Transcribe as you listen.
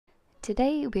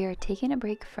Today we are taking a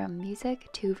break from music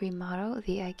to remodel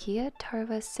the IKEA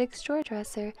Tarva 6-drawer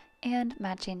dresser and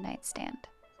matching nightstand.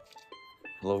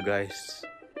 Hello guys,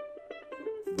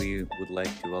 we would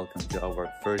like to welcome to our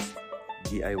first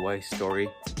DIY story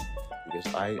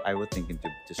because I was thinking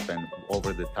to spend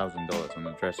over the $1,000 on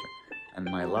a dresser, and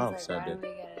my love said that.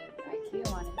 Why don't we get an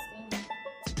IKEA one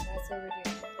instead? That's what we're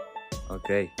doing.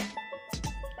 Okay,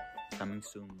 coming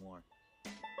soon more.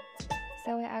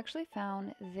 So I actually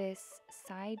found this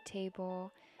side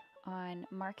table on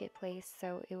Marketplace,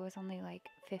 so it was only like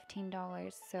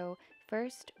 $15. So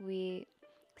first we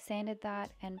sanded that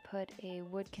and put a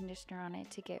wood conditioner on it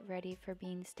to get ready for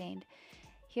being stained.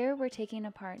 Here we're taking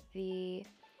apart the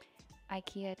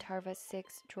IKEA Tarva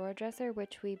 6-drawer dresser,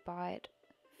 which we bought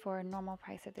for a normal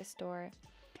price at the store.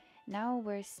 Now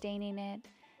we're staining it,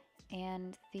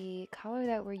 and the color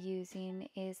that we're using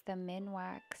is the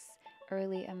Minwax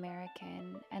Early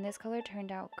American, and this color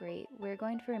turned out great. We're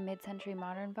going for a mid-century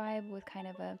modern vibe with kind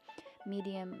of a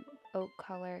medium oak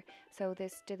color, so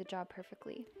this did the job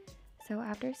perfectly. So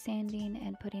after sanding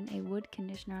and putting a wood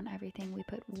conditioner on everything, we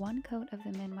put one coat of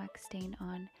the Minwax stain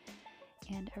on,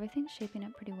 and everything's shaping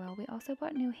up pretty well. We also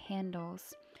bought new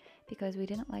handles because we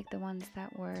didn't like the ones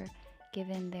that were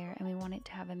given there, and we wanted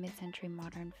to have a mid-century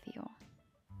modern feel.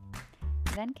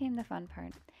 Then came the fun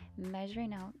part,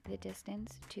 measuring out the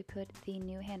distance to put the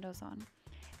new handles on.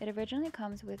 It originally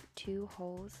comes with two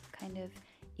holes kind of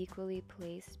equally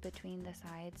placed between the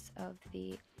sides of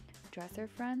the dresser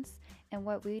fronts, and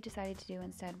what we decided to do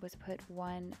instead was put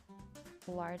one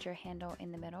larger handle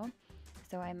in the middle.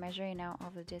 So I'm measuring out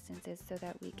all the distances so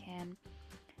that we can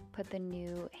put the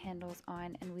new handles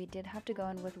on, and we did have to go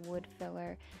in with wood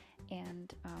filler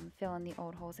and fill in the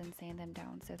old holes and sand them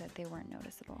down so that they weren't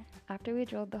noticeable. After we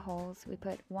drilled the holes, we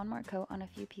put one more coat on a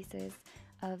few pieces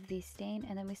of the stain,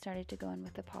 and then we started to go in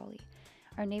with the poly.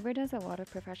 Our neighbor does a lot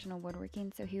of professional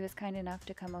woodworking, so he was kind enough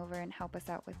to come over and help us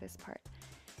out with this part.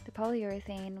 The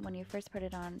polyurethane, when you first put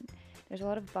it on, there's a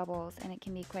lot of bubbles and it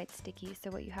can be quite sticky, so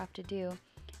what you have to do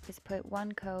is put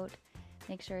one coat,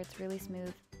 make sure it's really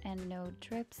smooth and no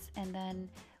drips, and then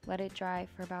let it dry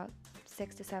for about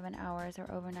 6 to 7 hours or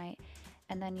overnight,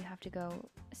 and then you have to go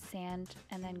sand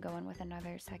and then go in with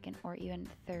another second or even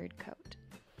third coat.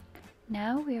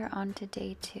 Now we are on to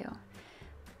day 2.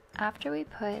 After we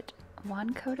put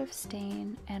one coat of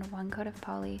stain and one coat of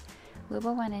poly,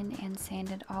 Luba went in and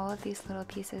sanded all of these little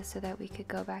pieces so that we could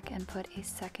go back and put a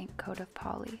second coat of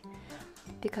poly.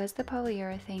 Because the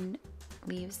polyurethane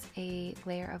leaves a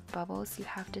layer of bubbles, you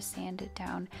have to sand it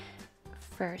down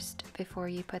first before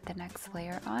you put the next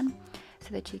layer on so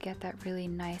that you get that really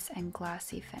nice and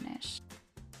glassy finish.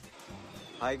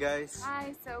 Hi guys.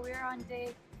 Hi, so we're on day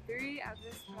 3 of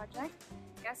this project.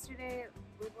 Yesterday,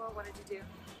 Luba, what did you do?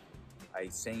 I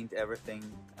sanded everything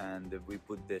and we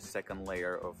put the second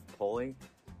layer of poly,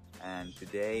 and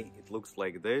today it looks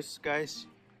like this, guys.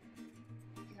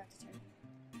 You have to turn.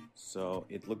 So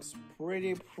it looks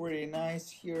pretty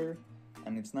nice here,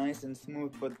 and it's nice and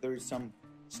smooth, but there's some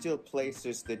still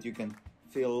places that you can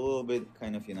feel a little bit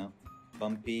kind of,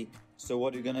 bumpy. So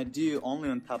what we're gonna do, only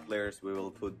on top layers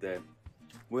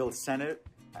we'll sand it,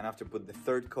 and after put the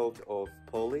third coat of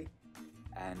poly,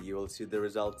 and you will see the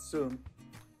results soon.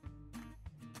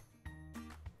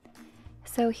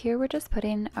 So here we're just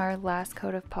putting our last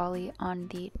coat of poly on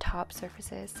the top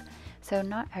surfaces. So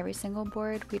not every single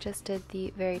board, we just did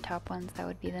the very top ones that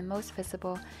would be the most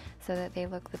visible so that they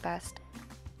look the best.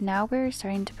 Now we're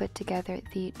starting to put together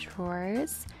the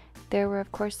drawers. There were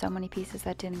of course so many pieces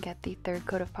that didn't get the third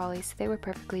coat of poly, so they were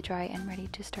perfectly dry and ready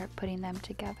to start putting them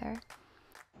together.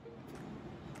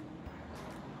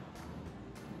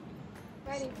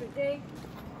 Ready for day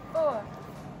 4.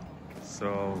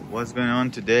 So what's going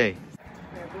on today?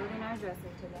 We're building our dresser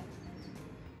today.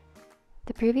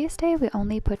 The previous day we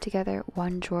only put together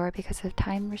one drawer because of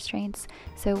time restraints,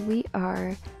 so we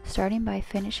are starting by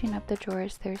finishing up the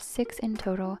drawers. There's 6 in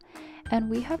total, and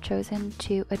we have chosen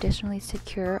to additionally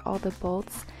secure all the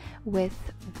bolts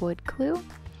with wood glue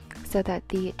so that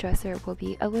the dresser will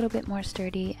be a little bit more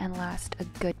sturdy and last a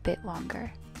good bit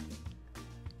longer.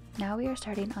 Now we are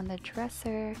starting on the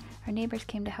dresser. Our neighbors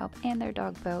came to help, and their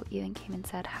dog Bo even came and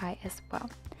said hi as well.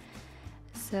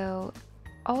 So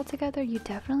altogether, you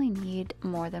definitely need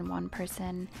more than one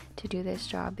person to do this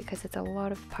job because it's a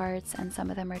lot of parts, and some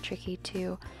of them are tricky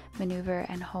to maneuver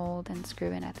and hold and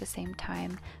screw in at the same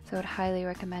time. So I would highly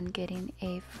recommend getting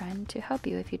a friend to help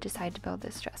you if you decide to build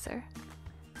this dresser.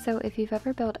 So if you've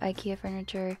ever built IKEA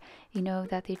furniture, you know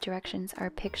that the directions are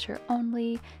picture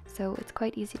only, so it's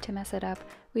quite easy to mess it up.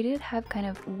 We did have kind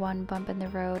of one bump in the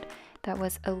road That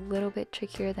was a little bit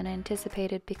trickier than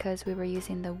anticipated because we were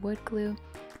using the wood glue,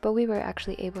 but we were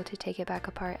actually able to take it back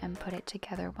apart and put it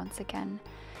together once again.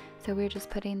 So we were just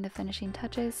putting the finishing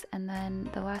touches, and then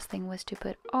the last thing was to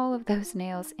put all of those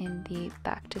nails in the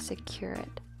back to secure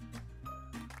it.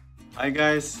 Hi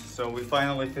guys, so we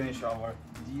finally finished our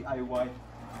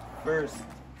first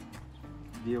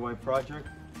DIY project.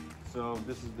 So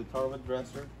this is the Tarva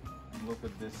dresser. Look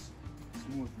at this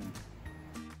smoothness.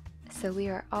 So we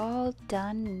are all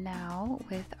done now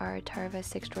with our Tarva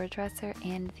 6-drawer dresser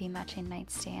and the matching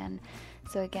nightstand.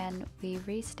 So again, we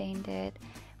restained it,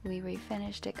 we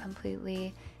refinished it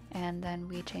completely, and then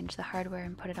we changed the hardware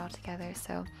and put it all together.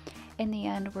 So in the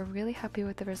end, we're really happy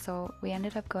with the result. We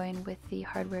ended up going with the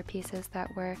hardware pieces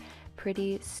that were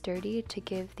pretty sturdy to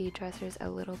give the dressers a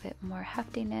little bit more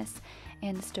heftiness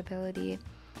and stability,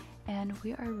 and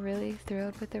we are really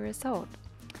thrilled with the result.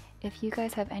 If you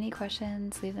guys have any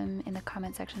questions, leave them in the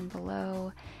comment section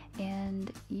below.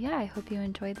 And yeah, I hope you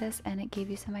enjoyed this and it gave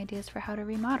you some ideas for how to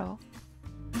remodel.